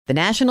The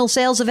national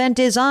sales event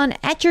is on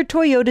at your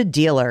Toyota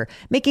dealer,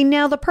 making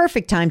now the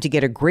perfect time to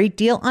get a great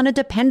deal on a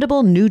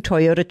dependable new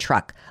Toyota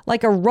truck,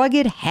 like a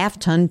rugged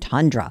half-ton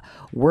Tundra.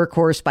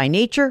 Workhorse by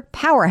nature,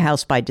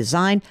 powerhouse by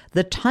design,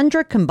 the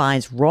Tundra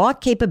combines raw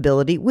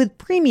capability with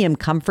premium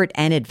comfort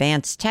and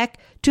advanced tech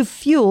to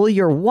fuel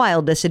your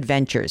wildest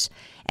adventures.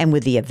 And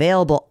with the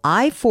available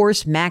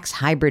iForce Max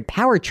hybrid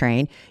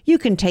powertrain, you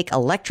can take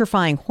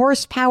electrifying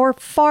horsepower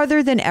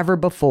farther than ever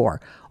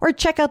before. Or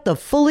check out the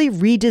fully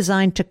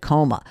redesigned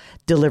Tacoma,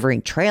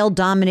 delivering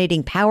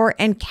trail-dominating power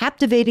and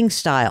captivating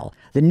style.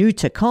 The new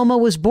Tacoma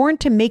was born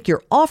to make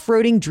your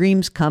off-roading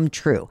dreams come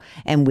true.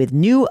 And with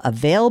new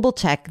available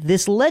tech,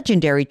 this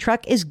legendary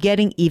truck is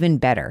getting even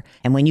better.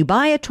 And when you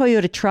buy a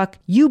Toyota truck,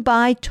 you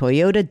buy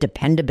Toyota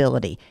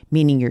dependability,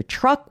 meaning your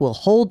truck will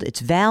hold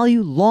its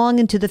value long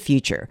into the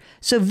future.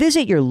 So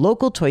visit your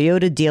local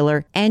Toyota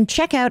dealer and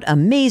check out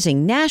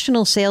amazing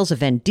national sales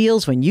event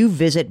deals when you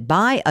visit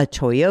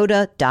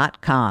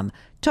buyatoyota.com.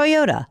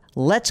 Toyota,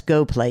 let's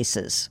go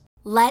places.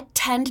 Let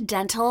Tend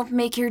Dental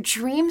make your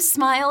dream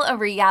smile a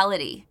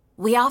reality.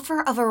 We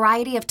offer a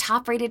variety of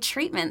top-rated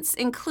treatments,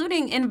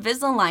 including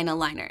Invisalign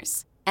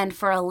aligners. And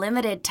for a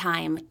limited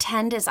time,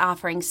 Tend is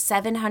offering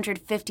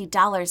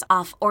 $750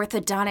 off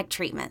orthodontic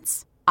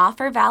treatments.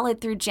 Offer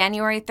valid through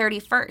January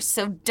 31st,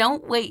 so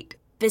don't wait.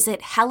 Visit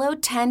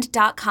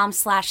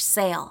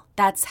hellotend.com/sale.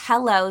 That's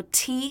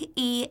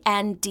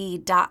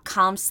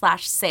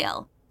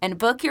hellotend.com/sale. And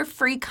book your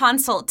free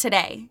consult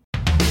today.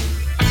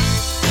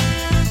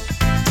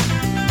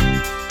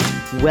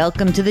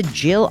 Welcome to the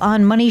Jill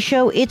on Money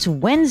Show. It's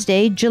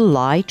Wednesday,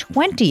 July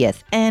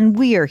 20th, and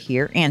we are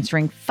here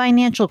answering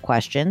financial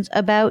questions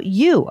about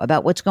you,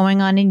 about what's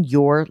going on in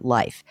your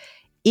life.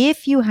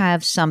 If you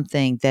have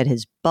something that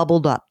has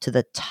bubbled up to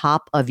the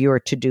top of your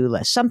to-do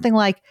list, something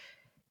like,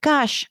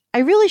 gosh, I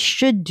really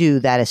should do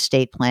that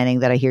estate planning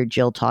that I hear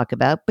Jill talk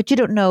about, but you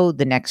don't know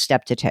the next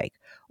step to take.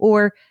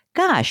 Or,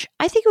 gosh,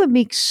 I think it would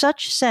make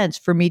such sense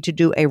for me to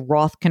do a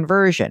Roth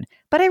conversion,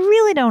 but I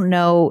really don't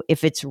know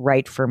if it's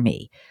right for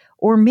me.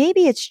 Or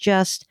maybe it's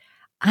just,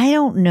 I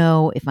don't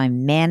know if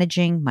I'm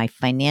managing my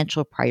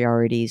financial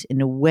priorities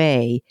in a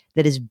way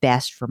that is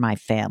best for my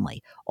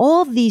family.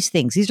 All of these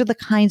things, these are the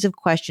kinds of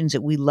questions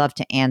that we love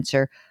to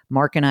answer.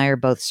 Mark and I are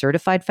both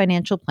certified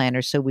financial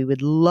planners, so we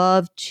would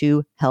love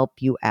to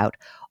help you out.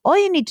 All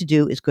you need to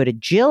do is go to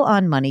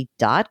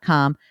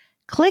jillonmoney.com,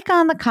 click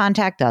on the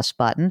Contact Us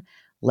button.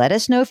 Let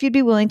us know if you'd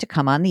be willing to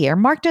come on the air.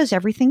 Mark does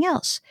everything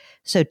else.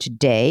 So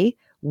today,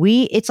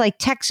 it's like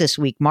Texas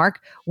week, Mark.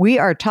 We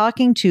are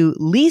talking to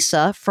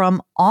Lisa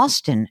from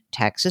Austin,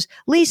 Texas.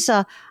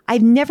 Lisa,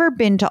 I've never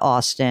been to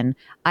Austin.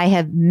 I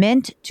have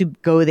meant to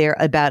go there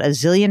about a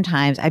zillion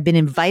times. I've been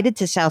invited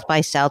to South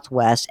by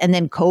Southwest, and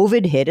then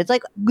COVID hit. It's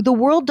like the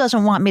world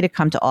doesn't want me to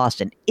come to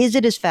Austin. Is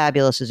it as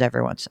fabulous as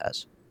everyone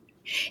says?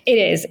 It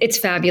is. It's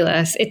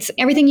fabulous. It's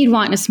everything you'd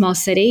want in a small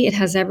city. It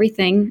has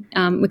everything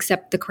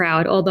except the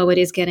crowd, although it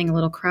is getting a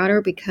little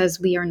crowded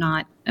because we are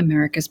not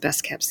America's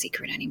best kept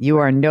secret anymore. You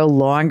are no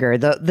longer.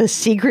 The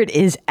secret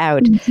is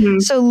out.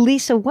 Mm-hmm. So,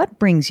 Lisa, what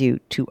brings you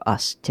to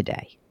us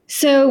today?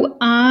 So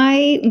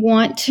I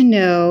want to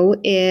know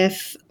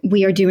if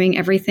we are doing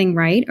everything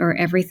right or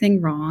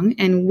everything wrong.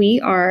 And we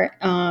are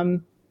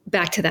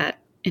back to that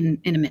in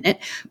a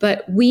minute.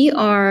 But we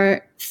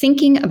are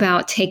thinking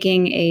about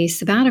taking a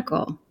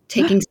sabbatical.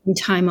 Taking some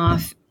time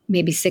off,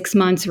 maybe 6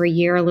 months or a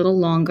year, a little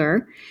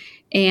longer.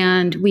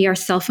 And we are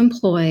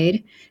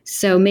self-employed.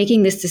 So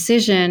making this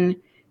decision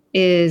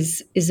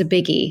is a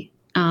biggie.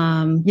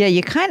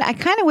 I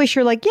kind of wish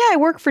you're like, yeah, I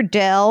work for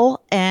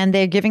Dell and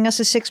they're giving us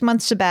a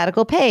 6-month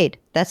sabbatical paid.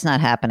 That's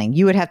not happening.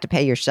 You would have to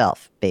pay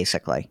yourself,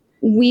 basically.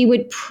 We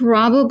would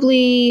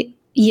probably,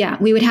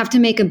 we would have to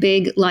make a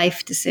big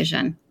life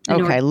decision.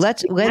 Okay,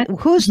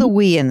 who's the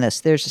we in this?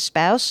 There's a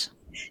spouse?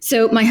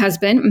 So my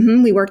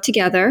husband, we work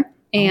together.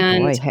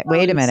 And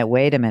wait a minute.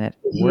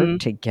 Mm-hmm. Work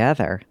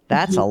together.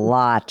 That's a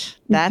lot.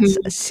 That's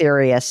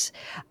serious.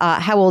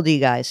 How old are you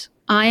guys?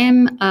 I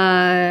am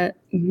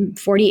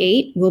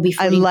 48. Will be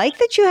 49. I like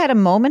that you had a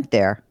moment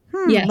there.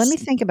 Yes. Let me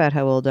think about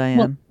how old I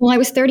am. Well, I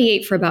was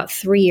 38 for about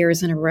 3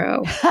 years in a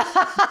row.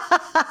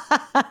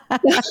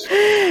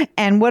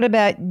 And what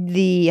about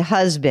the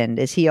husband?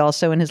 Is he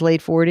also in his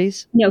late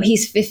 40s? No,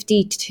 he's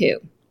 52.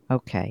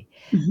 Okay.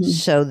 Mm-hmm.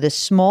 So the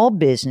small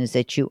business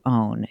that you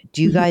own,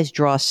 do you guys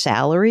draw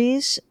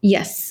salaries?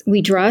 Yes,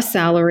 we draw a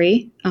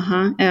salary,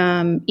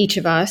 each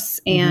of us,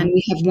 and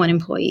we have one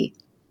employee.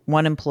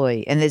 One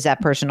employee. And is that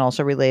person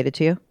also related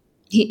to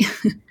you?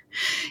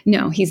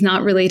 No, he's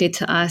not related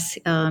to us.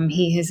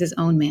 He is his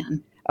own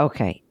man.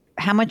 Okay.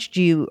 How much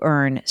do you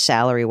earn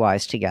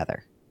salary-wise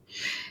together?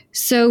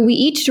 So we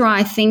each draw,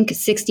 I think,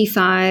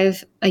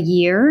 $65 a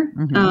year,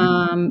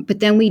 but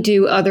then we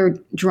do other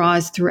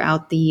draws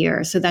throughout the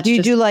year. So that's do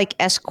you do like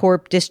S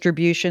Corp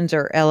distributions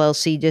or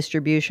LLC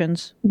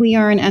distributions? We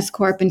are an S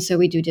Corp, and so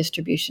we do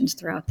distributions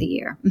throughout the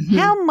year. Mm-hmm.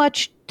 How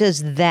much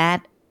does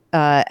that?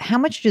 How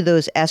much do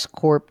those S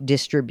Corp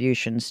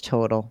distributions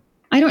total?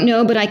 I don't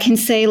know, but I can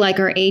say like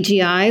our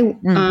AGI.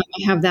 I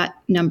have that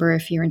number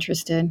if you're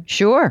interested.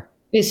 Sure.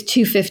 is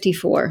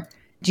 254.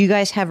 Do you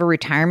guys have a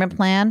retirement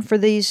plan for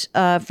these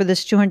for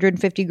this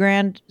 250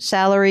 grand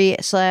salary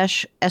 /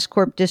 S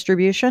corp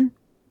distribution?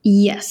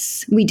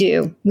 Yes, we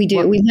do. We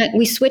do.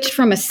 We switched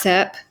from a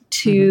SEP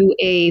to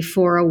a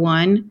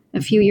 401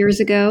 a few years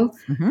ago.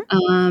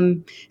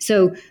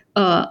 So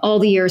all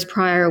the years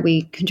prior,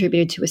 we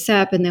contributed to a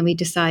SEP, and then we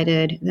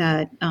decided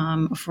that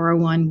a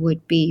 401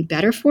 would be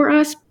better for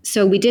us.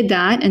 So we did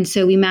that, and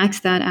so we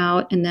maxed that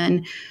out. And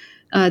then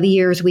the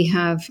years we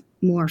have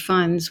more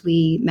funds,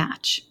 we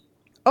match.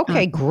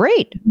 Okay,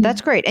 great. That's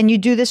great. And you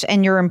do this,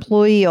 and your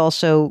employee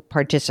also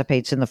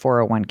participates in the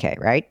 401k,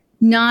 right?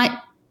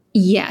 Not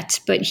yet,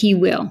 but he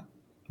will.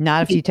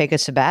 Not if you take a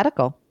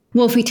sabbatical.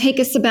 Well, if we take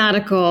a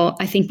sabbatical,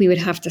 I think we would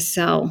have to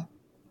sell.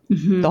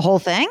 The whole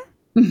thing?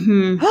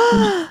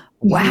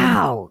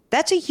 Wow.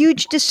 That's a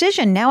huge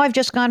decision. Now I've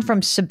just gone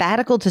from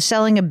sabbatical to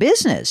selling a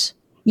business.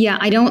 Yeah,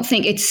 I don't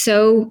think it's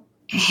so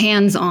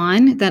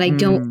hands-on that I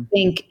don't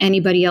think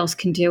anybody else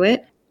can do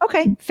it.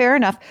 Okay, fair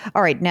enough.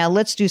 All right, now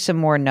let's do some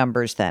more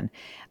numbers then.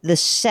 The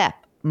SEP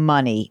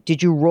money,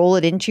 did you roll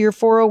it into your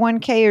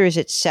 401k, or is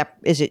it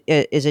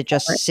is it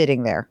just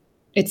sitting there?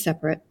 It's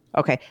separate.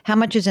 Okay. How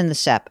much is in the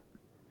SEP?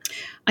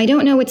 I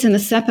don't know what's in the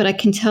SEP, but I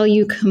can tell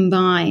you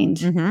combined.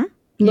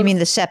 You mean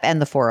the SEP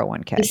and the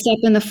 401k? The SEP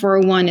and the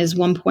 401 is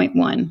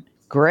 1.1.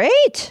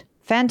 Great.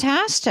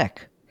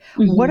 Fantastic.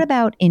 What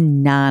about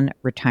in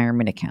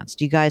non-retirement accounts?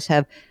 Do you guys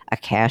have a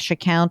cash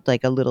account,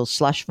 like a little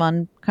slush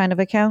fund kind of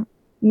account?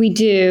 We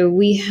do.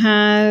 We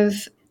have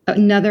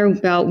another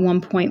about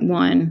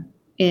 1.1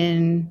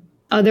 in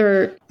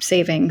other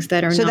savings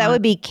that are So that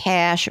would be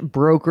cash,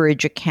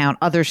 brokerage account,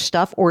 other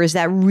stuff, or is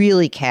that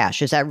really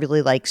cash? Is that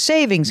really like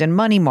savings and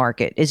money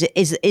market?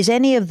 Is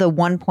any of the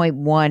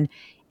 1.1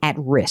 at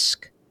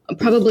risk?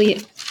 Probably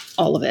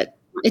all of it.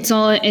 It's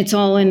all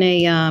in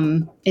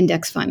a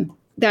index fund.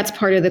 That's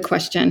part of the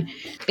question,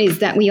 is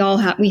that we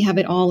have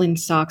it all in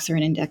stocks or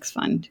an index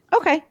fund.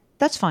 Okay.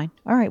 That's fine.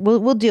 All right.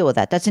 We'll deal with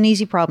that. That's an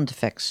easy problem to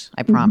fix.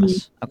 I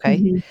promise.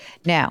 Okay.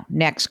 Now,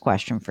 next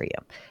question for you.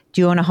 Do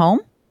you own a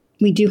home?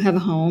 We do have a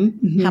home.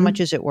 How much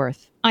is it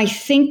worth? I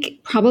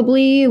think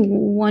probably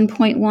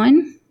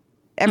 1.1.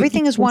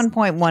 Everything is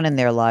 1.1 in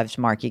their lives,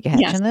 Mark. You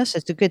catching this?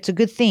 It's a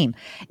good theme.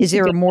 Is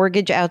there a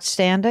mortgage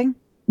outstanding?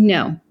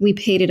 No, we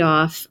paid it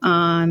off.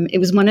 It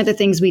was one of the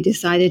things we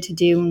decided to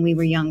do when we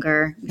were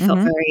younger. We felt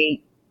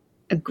very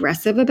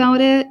aggressive about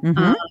it.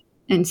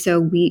 And so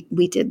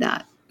we did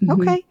that.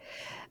 Okay.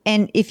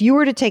 And if you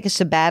were to take a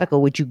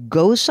sabbatical, would you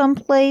go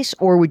someplace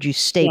or would you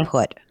stay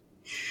put?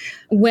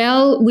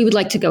 Well, we would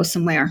like to go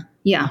somewhere.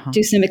 Yeah.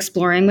 Do some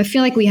exploring. We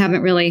feel like we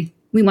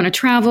want to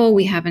travel.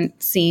 We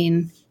haven't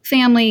seen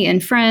family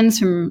and friends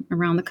from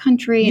around the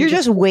country. You're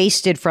just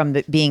wasted from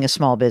being a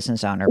small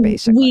business owner,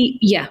 basically.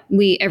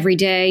 We every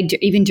day,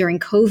 even during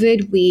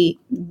COVID, we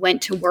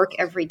went to work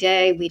every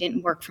day. We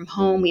didn't work from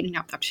home. We didn't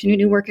have the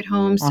opportunity to work at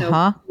home.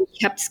 So we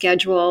kept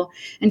schedule.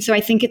 And so I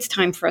think it's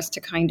time for us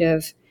to kind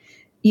of,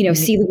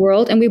 see the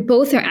world. And we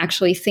both are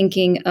actually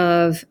thinking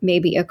of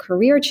maybe a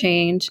career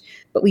change,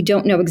 but we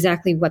don't know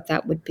exactly what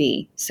that would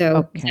be.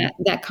 So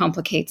that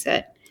complicates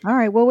it. All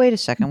right. Well, wait a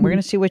second. We're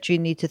going to see what you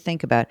need to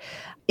think about.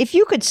 If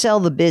you could sell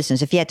the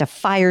business, if you had to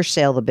fire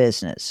sale the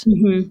business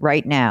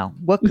right now,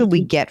 what could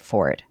we get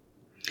for it?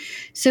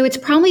 So it's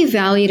probably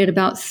valued at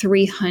about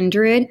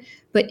 300,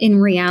 but in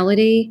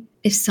reality,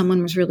 if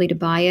someone was really to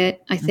buy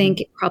it, I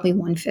think probably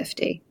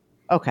 150.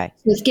 Okay.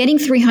 So getting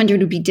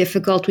 300 would be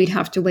difficult. We'd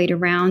have to wait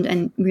around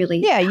and really.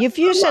 Yeah. If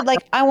you said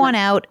I want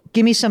out,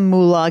 give me some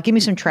moolah, give me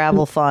some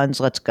travel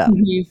funds, let's go.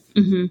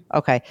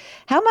 Okay.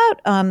 How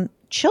about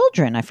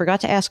children? I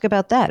forgot to ask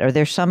about that. Are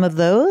there some of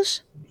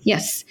those?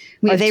 Yes.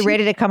 Are they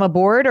ready to come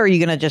aboard, or are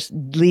you going to just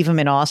leave them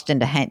in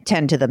Austin to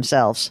tend to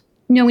themselves?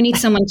 No, we need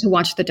someone to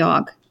watch the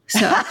dog.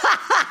 So.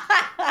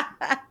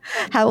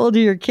 How old are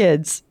your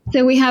kids?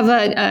 So we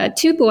have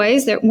 2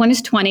 boys. One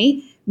is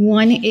 20.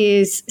 One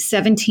is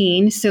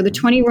 17. So the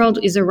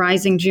 20-year-old is a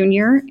rising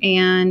junior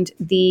and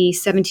the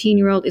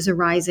 17-year-old is a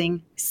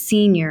rising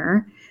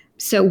senior.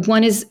 So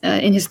one is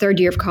in his 3rd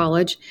year of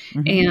college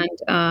and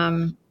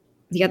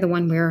the other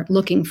one we're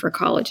looking for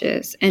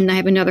colleges. And I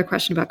have another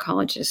question about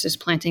colleges,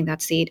 just planting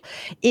that seed.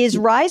 Is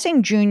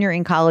rising junior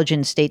in college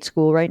in state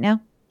school right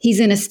now? He's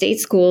in a state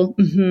school.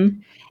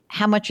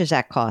 How much does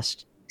that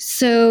cost?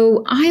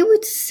 So I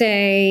would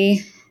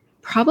say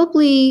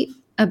probably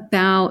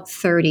about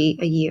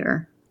 $30 a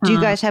year. Do you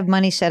guys have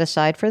money set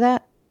aside for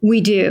that?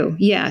 We do.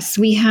 Yes.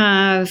 We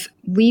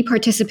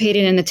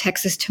participated in the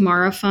Texas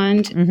Tomorrow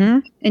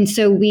Fund. And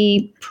so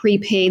we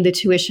prepaid the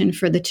tuition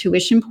for the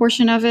tuition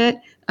portion of it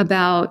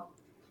about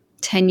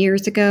 10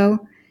 years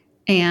ago.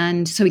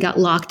 And so we got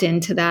locked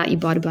into that. You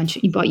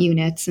bought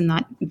units, and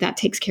that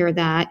takes care of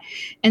that.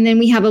 And then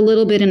we have a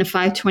little bit in a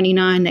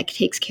 529 that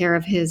takes care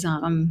of his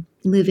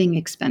living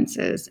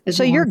expenses.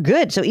 So you're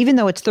good. So even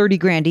though it's 30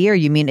 grand a year,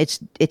 you mean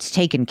it's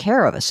taken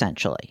care of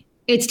essentially.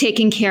 It's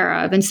taken care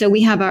of. And so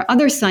we have our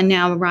other son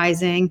now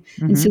rising.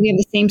 And so we have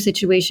the same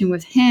situation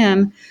with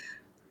him,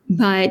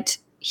 but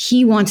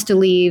he wants to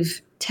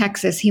leave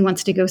Texas. He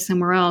wants to go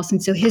somewhere else.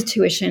 And so his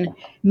tuition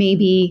may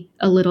be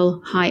a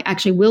little high,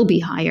 actually will be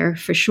higher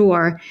for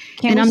sure.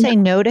 Can we say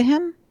no to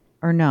him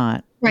or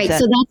not? Right. So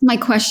that's my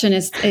question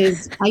is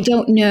I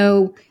don't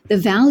know the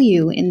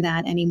value in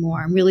that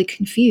anymore. I'm really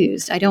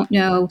confused. I don't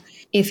know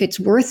if it's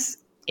worth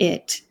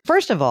it.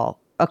 First of all,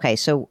 okay,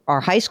 so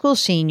our high school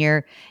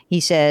senior, he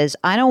says,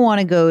 I don't want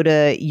to go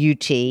to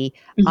UT.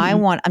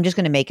 I'm just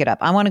going to make it up.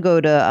 I want to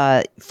go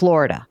to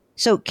Florida.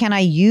 So can I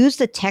use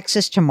the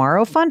Texas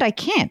Tomorrow Fund? I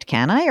can't,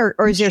 can I?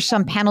 Or is there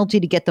some penalty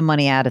to get the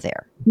money out of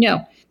there?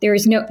 No. There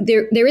is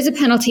a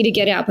penalty to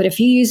get out, but if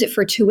you use it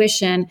for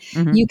tuition,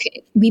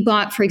 we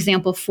bought, for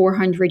example,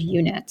 400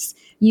 units.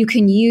 You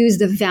can use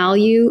the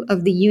value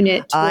of the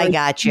unit I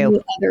got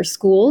you. Other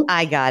school.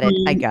 I got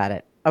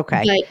it.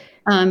 Okay.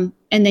 But,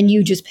 and then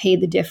you just pay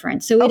the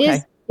difference. So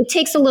it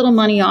takes a little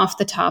money off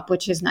the top,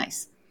 which is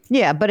nice.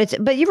 Yeah,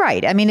 but you're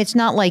right. I mean, it's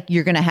not like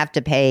you're going to have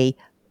to pay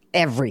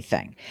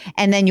everything.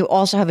 And then you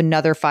also have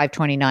another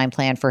 529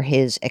 plan for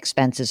his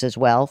expenses as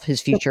well,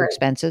 his future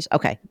expenses.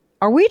 Okay.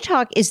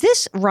 Is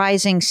this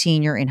rising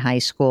senior in high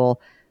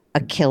school a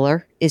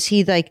killer? Is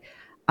he like,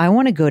 I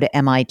want to go to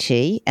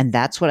MIT and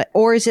that's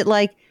or is it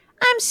like,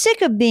 I'm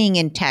sick of being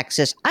in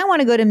Texas. I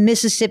want to go to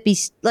Mississippi.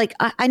 Like,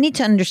 I need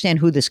to understand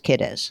who this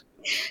kid is.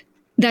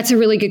 That's a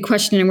really good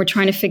question. And we're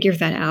trying to figure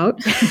that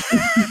out.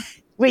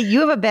 Wait,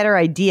 you have a better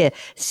idea.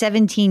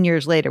 17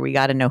 years later, we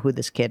got to know who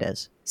this kid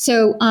is.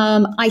 So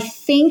I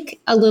think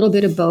a little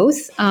bit of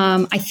both.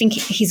 I think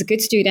he's a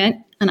good student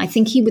and I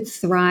think he would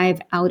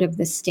thrive out of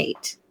the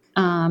state.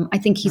 I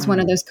think he's one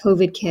of those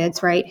COVID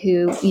kids, right,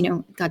 who,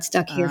 got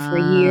stuck here for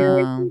a year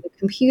with the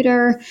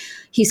computer.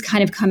 He's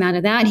kind of come out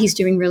of that. He's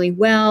doing really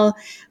well.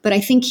 But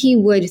I think he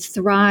would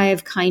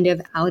thrive kind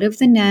of out of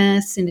the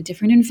nest in a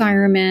different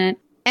environment.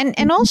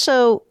 And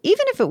also,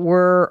 even if it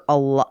were a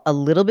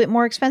little bit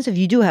more expensive,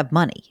 you do have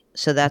money.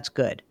 So that's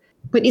good.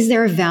 But is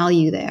there a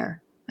value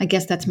there? I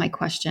guess that's my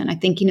question. I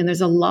think, there's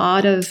a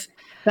lot of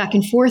back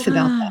and forth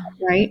about that,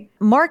 right?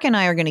 Mark and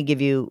I are going to give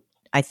you,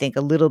 I think,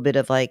 a little bit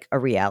of like a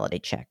reality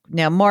check.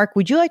 Now, Mark,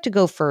 would you like to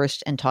go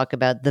first and talk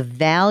about the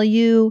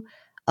value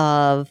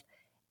of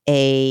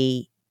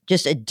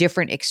just a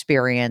different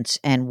experience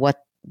and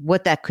what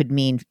that could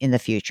mean in the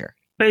future?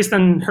 Based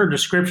on her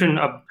description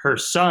of her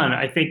son,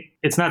 I think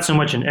it's not so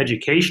much an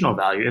educational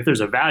value. If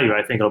there's a value,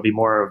 I think it'll be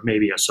more of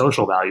maybe a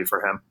social value for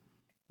him.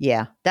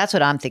 Yeah, that's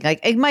what I'm thinking. Like,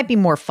 it might be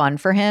more fun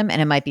for him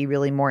and it might be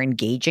really more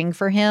engaging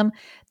for him.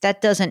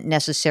 That doesn't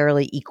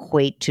necessarily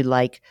equate to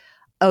like,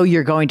 oh,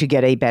 you're going to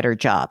get a better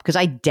job. Because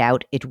I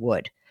doubt it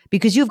would.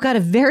 Because you've got a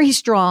very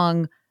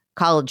strong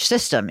college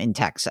system in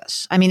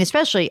Texas. I mean,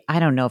 especially, I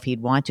don't know if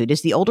he'd want to.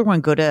 Does the older one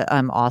go to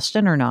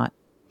Austin or not?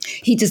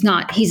 He does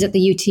not. He's at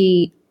the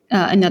UT.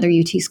 Another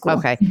UT school.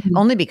 Okay.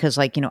 Only because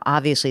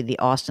obviously the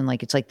Austin,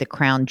 it's like the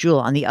crown jewel.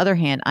 On the other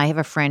hand, I have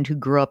a friend who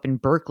grew up in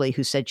Berkeley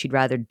who said she'd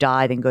rather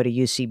die than go to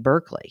UC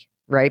Berkeley,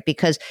 right?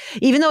 Because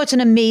even though it's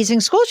an amazing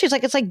school, she's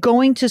like, it's like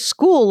going to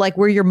school, like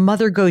where your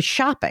mother goes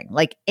shopping,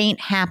 like ain't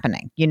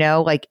happening,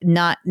 like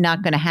not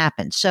going to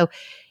happen. So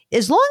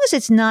as long as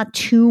it's not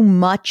too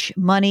much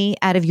money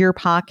out of your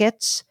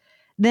pockets,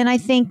 then I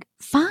think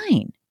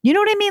fine. You know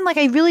what I mean? Like,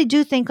 I really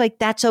do think like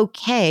that's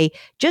okay.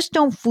 Just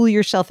don't fool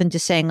yourself into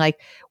saying like,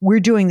 we're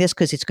doing this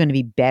because it's going to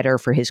be better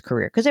for his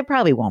career. Because it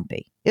probably won't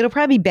be. It'll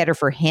probably be better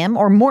for him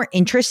or more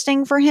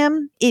interesting for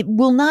him. It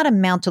will not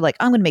amount to like,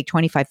 I'm going to make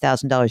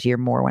 $25,000 a year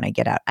more when I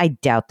get out. I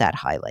doubt that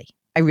highly.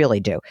 I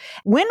really do.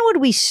 When would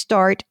we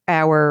start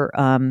our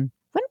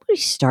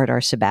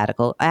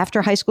sabbatical?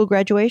 After high school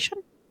graduation?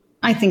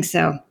 I think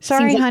so.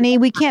 Sorry, honey,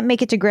 we can't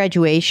make it to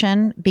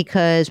graduation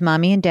because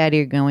mommy and daddy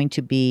are going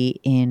to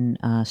be in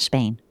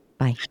Spain.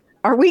 Bye.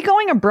 Are we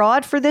going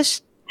abroad for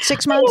this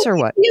 6 months or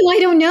what? No, I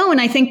don't know. And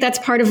I think that's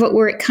part of what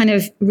we're kind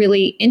of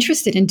really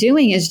interested in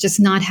doing is just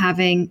not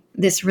having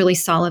this really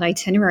solid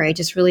itinerary,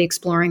 just really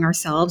exploring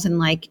ourselves and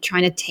like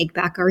trying to take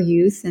back our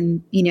youth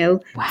and,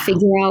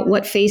 figure out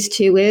what phase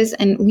 2 is.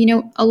 And,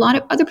 a lot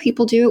of other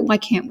people do it. Why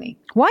can't we?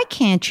 Why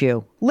can't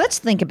you? Let's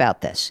think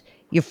about this.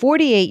 You're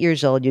 48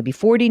 years old. You'll be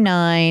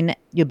 49.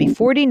 You'll be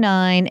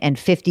 49 and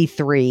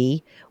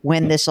 53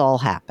 when this all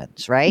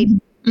happens, right?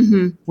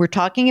 Mm-hmm. We're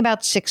talking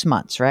about 6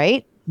 months,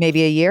 right?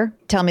 Maybe a year.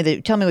 Tell me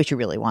what you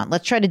really want.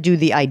 Let's try to do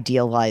the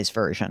idealized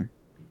version.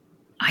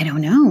 I don't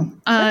know.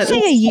 Let's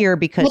say a year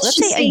because let's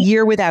say a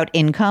year without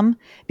income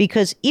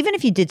because even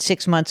if you did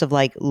 6 months of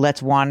like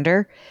let's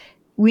wander,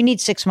 we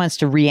need 6 months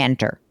to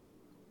re-enter.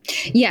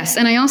 Yes,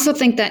 and I also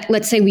think that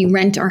let's say we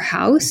rent our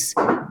house.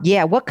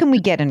 Yeah, what can we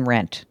get in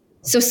rent?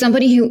 So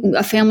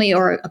a family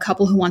or a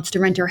couple who wants to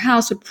rent their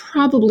house would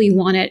probably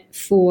want it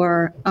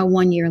for a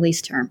 1-year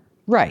lease term.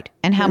 Right.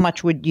 And how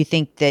much would you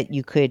think that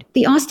you could?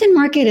 The Austin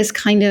market is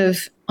kind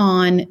of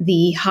on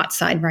the hot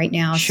side right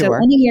now. Sure.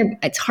 So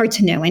it's hard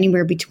to know,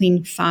 anywhere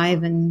between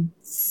 $5,000 and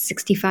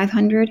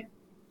 $6,500.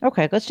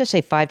 Okay. Let's just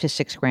say $5,000 to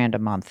 $6,000 a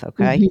month.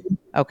 Okay. Mm-hmm.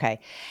 Okay.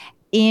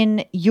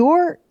 In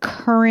your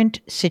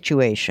current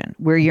situation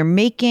where you're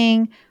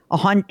making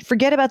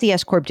forget about the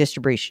S Corp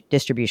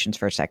distributions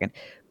for a second.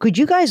 Could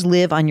you guys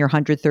live on your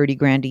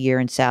 $130,000 a year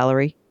in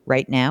salary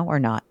right now or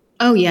not?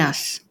 Oh,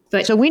 yes.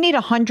 But so we need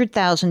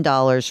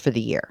 $100,000 for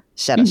the year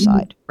set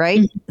aside,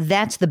 right?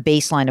 That's the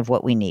baseline of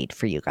what we need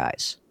for you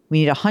guys.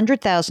 We need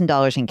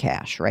 $100,000 in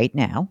cash right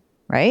now,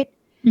 right?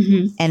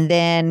 And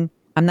then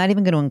I'm not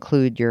even going to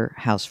include your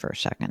house for a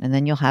second. And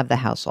then you'll have the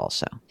house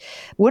also.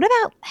 What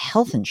about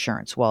health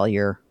insurance while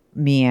you're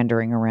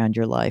meandering around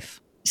your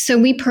life? So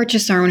we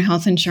purchase our own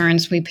health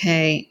insurance. We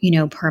pay,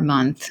 per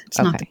month. It's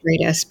not the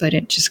greatest, but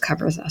it just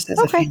covers us as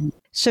a family.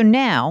 So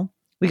now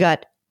we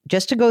got,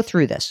 just to go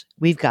through this,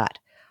 we've got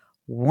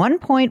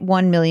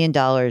 $1.1 million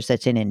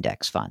that's in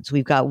index funds.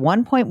 We've got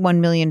 $1.1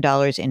 million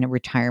in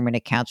retirement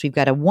accounts. We've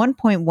got a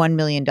 $1.1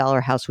 million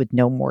house with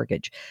no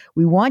mortgage.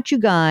 We want you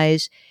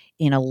guys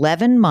in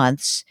 11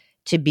 months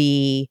to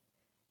be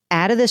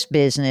out of this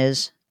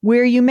business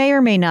where you may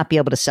or may not be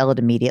able to sell it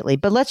immediately.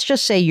 But let's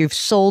just say you've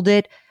sold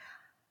it.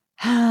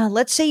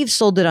 Let's say you've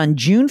sold it on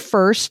June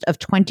 1st of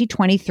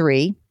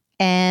 2023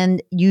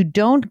 and you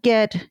don't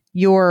get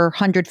your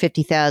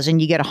 $150,000,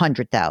 you get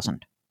 $100,000.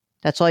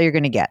 That's all you're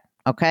going to get.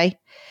 Okay.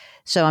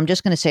 So I'm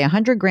just going to say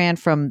 $100,000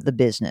 from the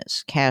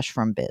business, cash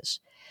from biz.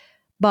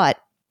 But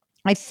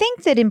I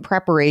think that in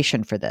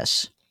preparation for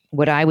this,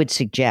 what I would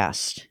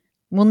suggest,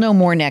 we'll know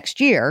more next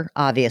year,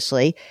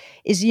 obviously,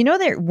 is that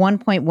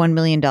 $1.1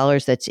 million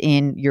that's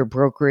in your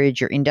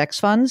brokerage, your index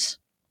funds?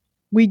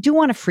 We do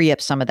want to free up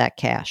some of that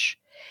cash.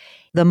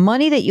 The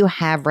money that you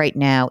have right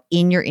now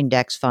in your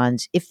index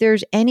funds, if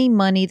there's any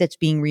money that's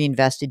being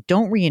reinvested,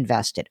 don't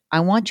reinvest it. I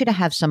want you to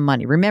have some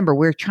money. Remember,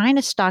 we're trying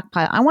to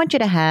stockpile. I want you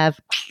to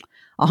have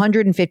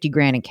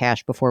 $150,000 in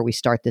cash before we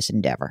start this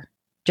endeavor,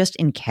 just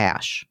in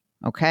cash.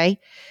 Okay.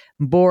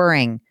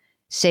 Boring.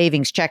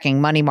 Savings,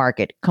 checking, money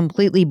market,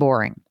 completely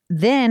boring.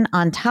 Then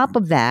on top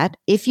of that,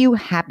 if you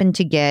happen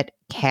to get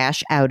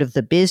cash out of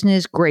the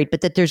business, great, but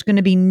that there's going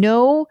to be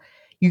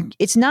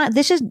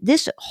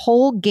this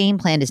whole game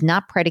plan is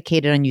not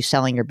predicated on you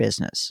selling your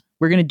business.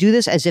 We're going to do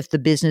this as if the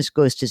business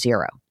goes to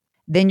zero.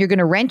 Then you're going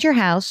to rent your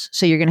house.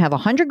 So you're going to have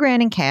 $100,000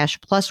 in cash.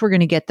 Plus we're going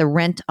to get the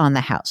rent on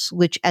the house,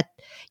 which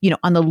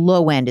on the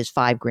low end is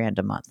 $5,000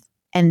 a month.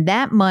 And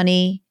that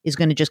money is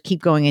going to just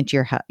keep going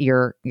into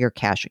your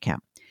cash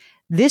account.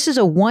 This is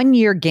a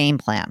 1-year game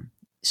plan.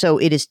 So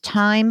it is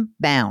time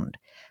bound.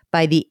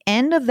 By the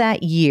end of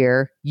that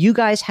year, you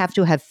guys have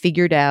to have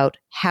figured out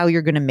how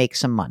you're going to make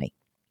some money.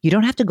 You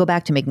don't have to go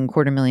back to making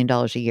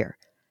 $250,000 a year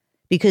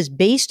because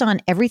based on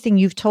everything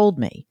you've told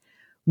me,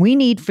 we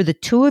need for the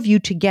two of you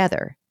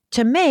together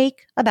to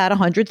make about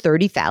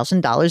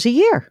 $130,000 a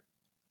year.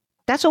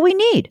 That's what we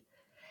need.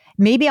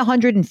 Maybe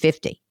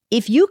 $150,000.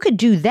 If you could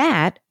do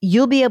that,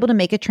 you'll be able to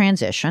make a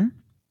transition.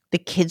 The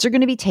kids are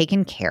going to be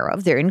taken care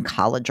of. They're in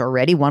college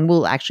already. One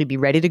will actually be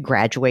ready to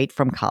graduate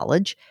from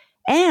college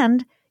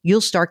and you'll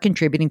start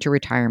contributing to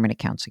retirement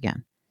accounts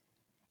again.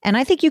 And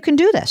I think you can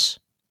do this.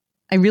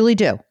 I really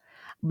do.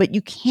 But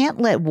you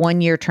can't let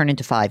 1 year turn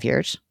into 5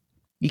 years.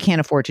 You can't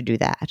afford to do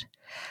that.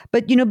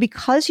 But,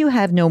 because you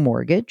have no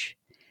mortgage,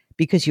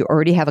 because you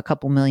already have a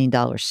couple $1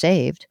 million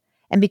saved,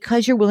 and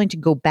because you're willing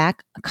to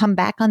come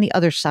back on the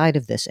other side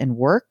of this and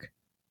work,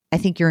 I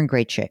think you're in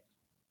great shape.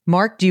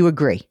 Mark, do you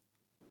agree?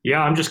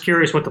 Yeah, I'm just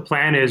curious what the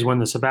plan is when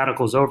the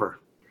sabbatical is over.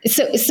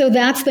 So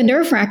that's the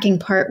nerve-wracking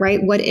part,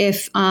 right? What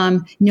if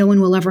no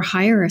one will ever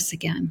hire us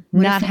again?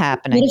 Not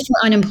happening. What if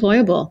we're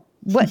unemployable?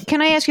 What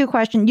can I ask you a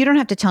question? You don't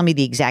have to tell me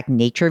the exact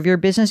nature of your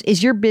business.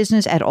 Is your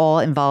business at all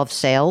involved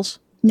sales?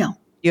 No.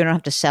 You don't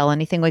have to sell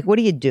anything? Like, what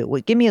do you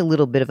do? Give me a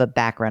little bit of a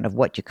background of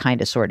what you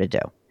kind of sort of do.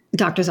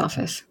 Doctor's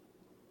office.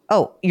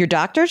 Oh, you're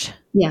doctors?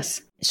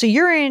 Yes. So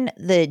you're in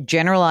the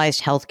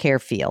generalized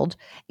healthcare field.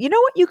 You know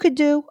what you could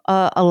do?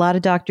 A lot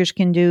of doctors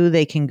can do.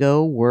 They can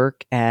go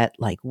work at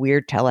like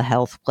weird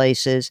telehealth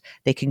places.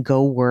 They can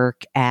go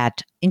work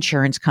at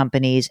insurance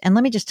companies. And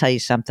let me just tell you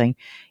something.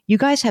 You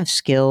guys have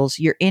skills.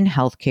 You're in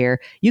healthcare.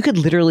 You could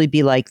literally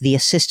be like the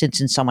assistants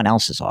in someone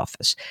else's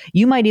office.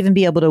 You might even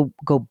be able to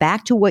go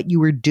back to what you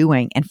were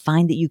doing and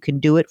find that you can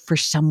do it for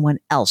someone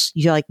else.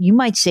 You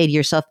might say to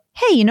yourself,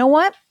 hey, you know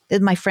what?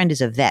 My friend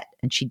is a vet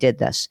and she did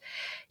this.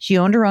 She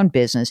owned her own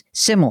business,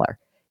 similar,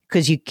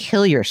 because you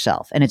kill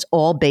yourself and it's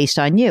all based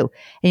on you.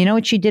 And you know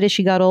what she did as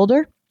she got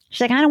older?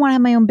 She's like, I don't want to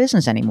have my own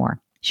business anymore.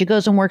 She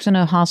goes and works in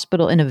a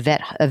hospital, in a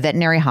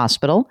veterinary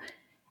hospital,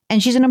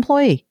 and she's an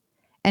employee.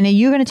 And are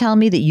you going to tell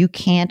me that you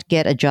can't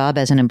get a job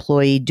as an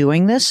employee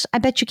doing this? I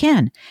bet you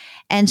can.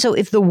 And so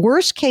if the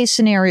worst case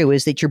scenario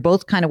is that you're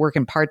both kind of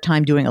working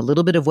part-time, doing a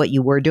little bit of what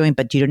you were doing,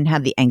 but you didn't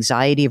have the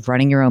anxiety of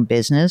running your own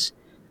business,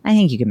 I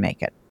think you can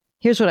make it.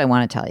 Here's what I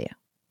want to tell you.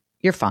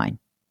 You're fine.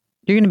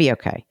 You're going to be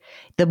okay.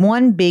 The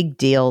one big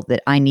deal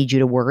that I need you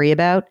to worry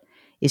about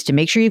is to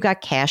make sure you've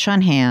got cash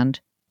on hand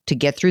to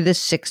get through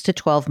this 6 to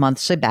 12 month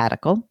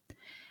sabbatical.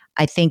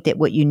 I think that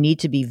what you need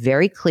to be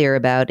very clear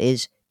about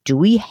is, do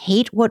we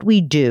hate what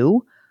we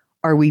do?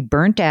 Are we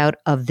burnt out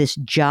of this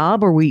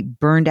job? Or are we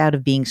burned out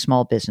of being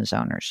small business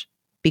owners?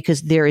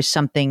 Because there is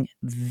something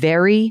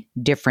very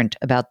different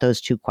about those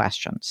two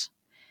questions.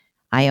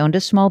 I owned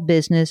a small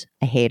business.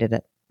 I hated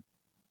it.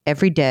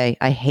 every day.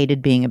 I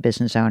hated being a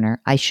business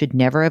owner. I should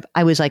never have.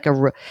 I was like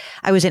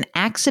I was an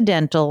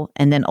accidental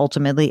and then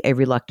ultimately a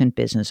reluctant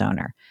business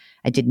owner.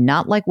 I did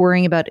not like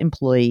worrying about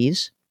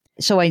employees.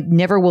 So I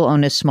never will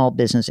own a small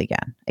business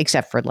again,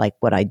 except for like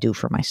what I do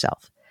for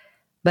myself.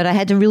 But I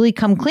had to really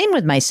come clean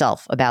with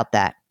myself about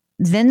that.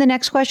 Then the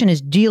next question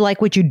is, do you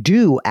like what you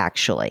do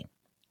actually?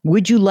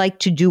 Would you like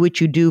to do what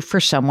you do for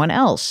someone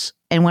else?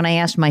 And when I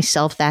asked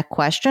myself that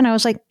question, I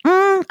was like,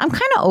 I'm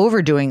kind of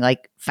overdoing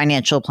like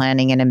financial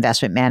planning and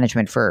investment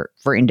management for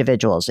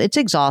individuals. It's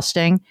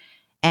exhausting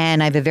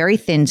and I have a very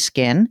thin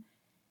skin.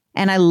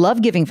 And I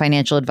love giving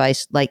financial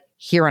advice like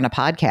here on a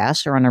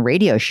podcast or on a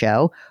radio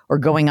show or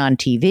going on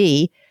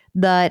TV,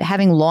 but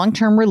having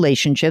long-term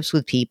relationships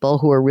with people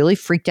who are really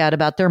freaked out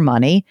about their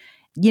money,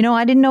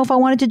 I didn't know if I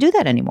wanted to do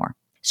that anymore.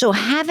 So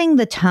having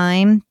the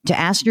time to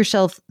ask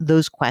yourself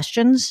those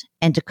questions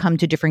and to come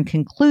to different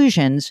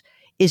conclusions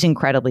is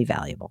incredibly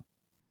valuable.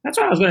 That's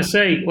what I was going to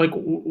say. Like,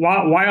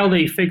 while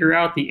they figure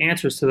out the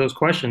answers to those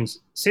questions,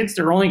 since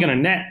they're only going to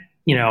net,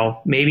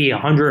 maybe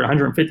 100,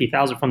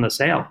 150,000 from the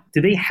sale,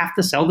 do they have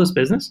to sell this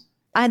business?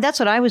 That's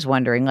what I was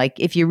wondering. Like,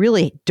 if you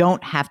really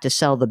don't have to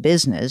sell the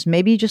business,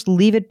 maybe you just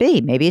leave it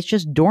be. Maybe it's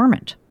just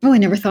dormant. Oh, I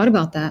never thought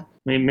about that.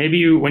 I mean,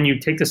 maybe when you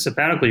take the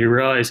sabbatical, you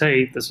realize,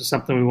 hey, this is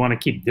something we want to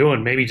keep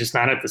doing. Maybe just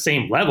not at the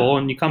same level,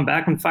 and you come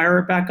back and fire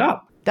it back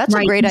up. That's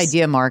a great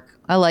idea, Mark.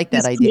 I like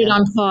that idea. Put it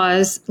on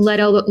pause. Let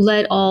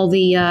all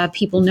the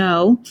people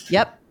know.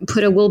 Yep.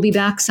 Put a "we'll be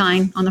back"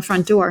 sign on the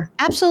front door.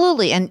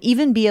 Absolutely. And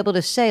even be able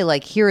to say,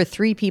 like, here are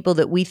 3 people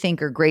that we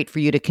think are great for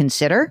you to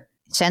consider.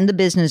 Send the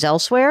business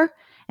elsewhere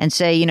and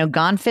say,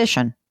 gone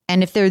fishing.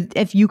 And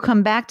if you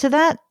come back to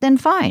that, then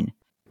fine.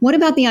 What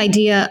about the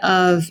idea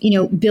of,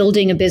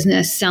 building a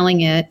business,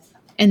 selling it,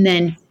 and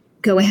then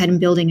go ahead and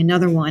building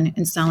another one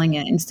and selling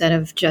it instead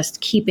of just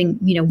keeping,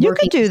 working? You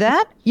could do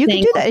that.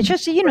 It's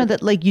just, that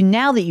like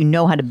now that you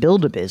know how to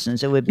build a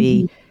business, it would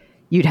be,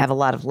 you'd have a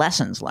lot of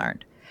lessons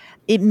learned.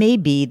 It may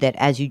be that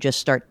as you just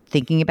start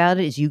thinking about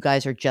it, as you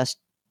guys are just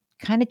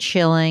kind of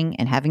chilling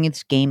and having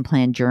this game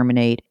plan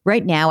germinate.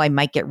 Right now, I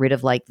might get rid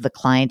of like the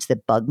clients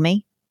that bug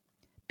me,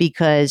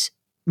 because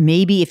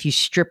maybe if you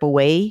strip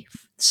away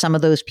some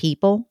of those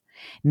people,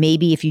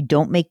 maybe if you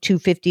don't make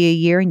 $250 a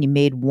year and you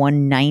made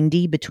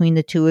 $190 between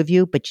the two of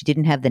you, but you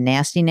didn't have the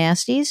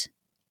nasties,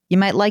 you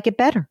might like it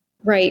better.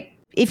 Right.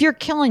 If you're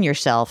killing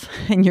yourself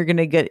and you're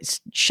going to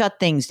shut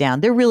things down,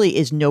 there really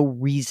is no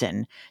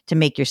reason to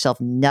make yourself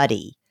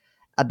nutty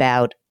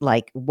about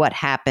like what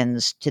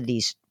happens to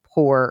these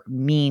poor,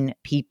 mean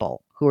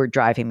people who are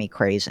driving me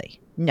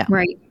crazy. No.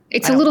 Right.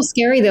 It's a little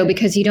scary though,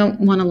 because you don't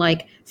want to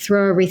like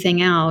throw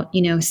everything out,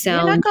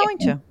 sell. You're not going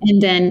to.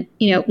 And then,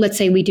 let's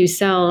say we do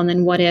sell. And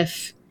then what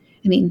if,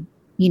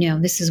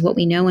 this is what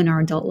we know in our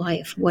adult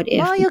life. What if?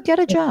 Well, you'll get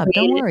a job.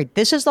 Don't worry.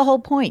 This is the whole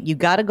point. You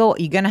got to go.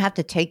 You're going to have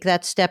to take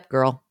that step,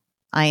 girl.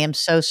 I am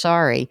so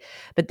sorry.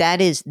 But that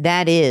is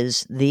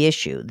the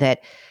issue, that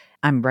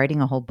I'm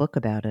writing a whole book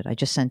about it. I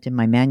just sent in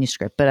my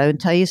manuscript. But I would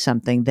tell you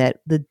something,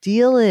 that the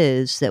deal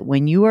is that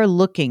when you are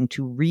looking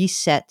to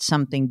reset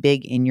something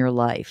big in your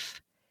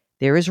life,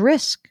 there is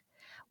risk.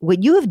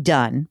 What you have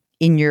done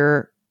in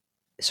your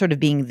sort of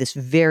being this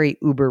very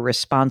uber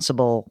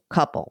responsible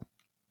couple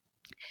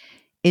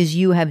is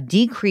you have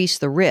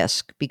decreased the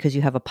risk because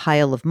you have a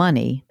pile of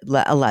money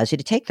that allows you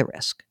to take the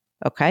risk.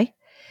 Okay.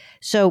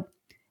 So,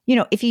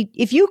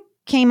 if you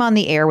came on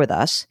the air with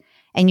us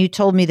and you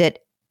told me that,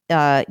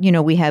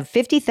 we have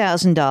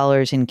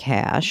 $50,000 in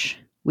cash,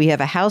 we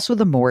have a house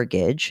with a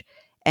mortgage,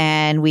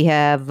 and we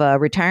have a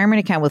retirement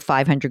account with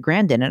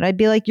 $500,000 in it, I'd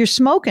be like, you're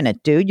smoking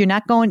it, dude.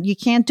 You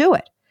can't do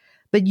it.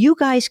 But you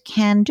guys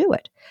can do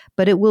it,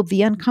 but it will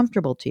be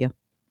uncomfortable to you.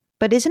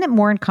 But isn't it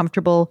more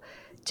uncomfortable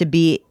to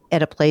be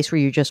at a place where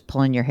you're just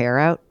pulling your hair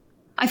out?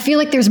 I feel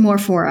like there's more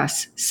for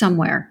us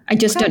somewhere. I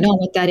just don't know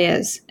what that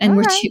is. And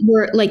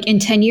we're like in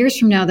 10 years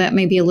from now, that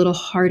may be a little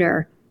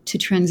harder to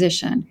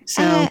transition.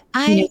 So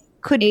I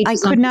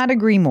could not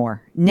agree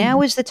more.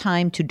 Now is the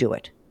time to do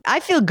it. I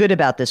feel good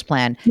about this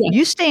plan. Yeah.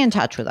 You stay in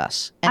touch with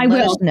us and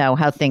let us know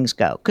how things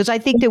go. Because I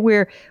think that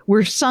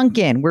we're sunk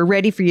in. We're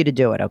ready for you to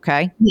do it.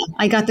 Okay. Yeah,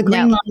 I got the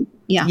green light.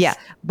 Yeah. Yeah.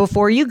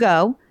 Before you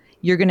go,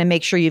 you're going to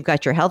make sure you've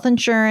got your health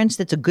insurance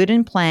that's a good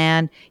in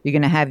plan.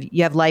 You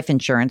have life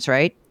insurance,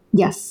 right?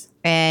 Yes.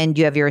 And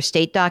you have your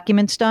estate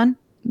documents done?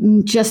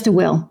 Just a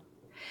will.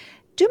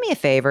 Do me a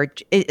favor,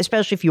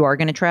 especially if you are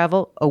going to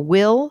travel, a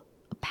will,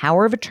 a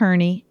power of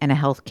attorney, and a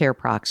healthcare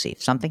proxy.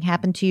 If something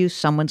happened to you,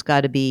 someone's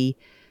got to be,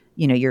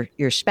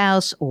 your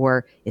spouse,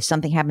 or if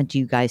something happened to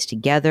you guys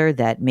together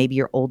that maybe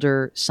your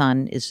older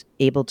son is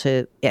able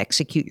to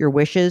execute your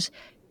wishes,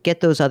 get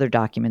those other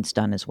documents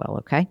done as well,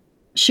 okay?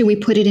 Should we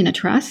put it in a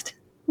trust?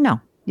 No.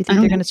 You think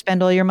they're going to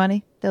spend all your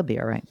money? They'll be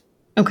all right.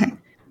 Okay.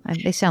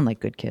 They sound like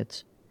good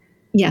kids.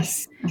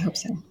 Yes, I hope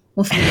so.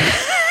 We'll find out.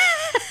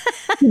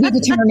 To be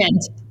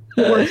determined.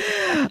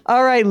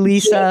 All right,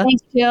 Lisa.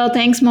 Thanks, Jill.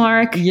 Thanks,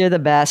 Mark. You're the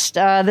best.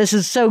 This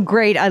is so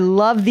great. I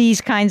love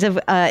these kinds of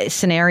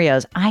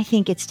scenarios. I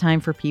think it's time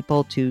for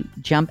people to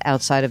jump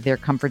outside of their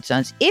comfort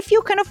zones if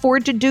you can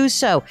afford to do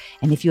so,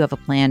 and if you have a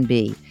plan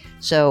B.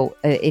 So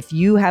if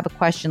you have a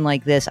question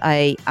like this,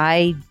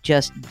 I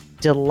just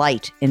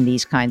delight in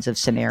these kinds of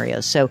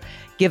scenarios. So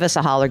give us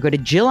a holler. Go to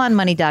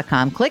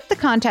JillOnMoney.com, click the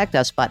Contact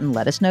Us button.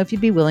 Let us know if you'd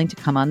be willing to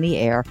come on the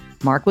air.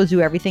 Mark will do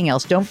everything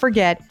else. Don't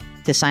forget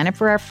to sign up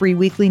for our free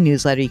weekly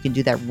newsletter. You can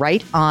do that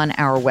right on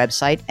our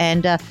website.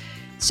 And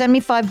send me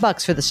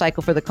 $5 for the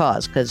Cycle for the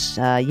Cause because,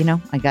 I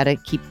got to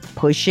keep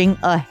pushing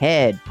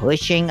ahead.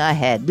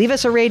 Leave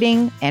us a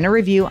rating and a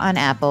review on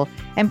Apple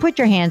and put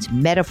your hands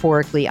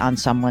metaphorically on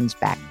someone's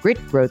back.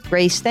 Grit, growth,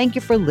 grace. Thank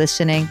you for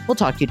listening. We'll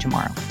talk to you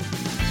tomorrow.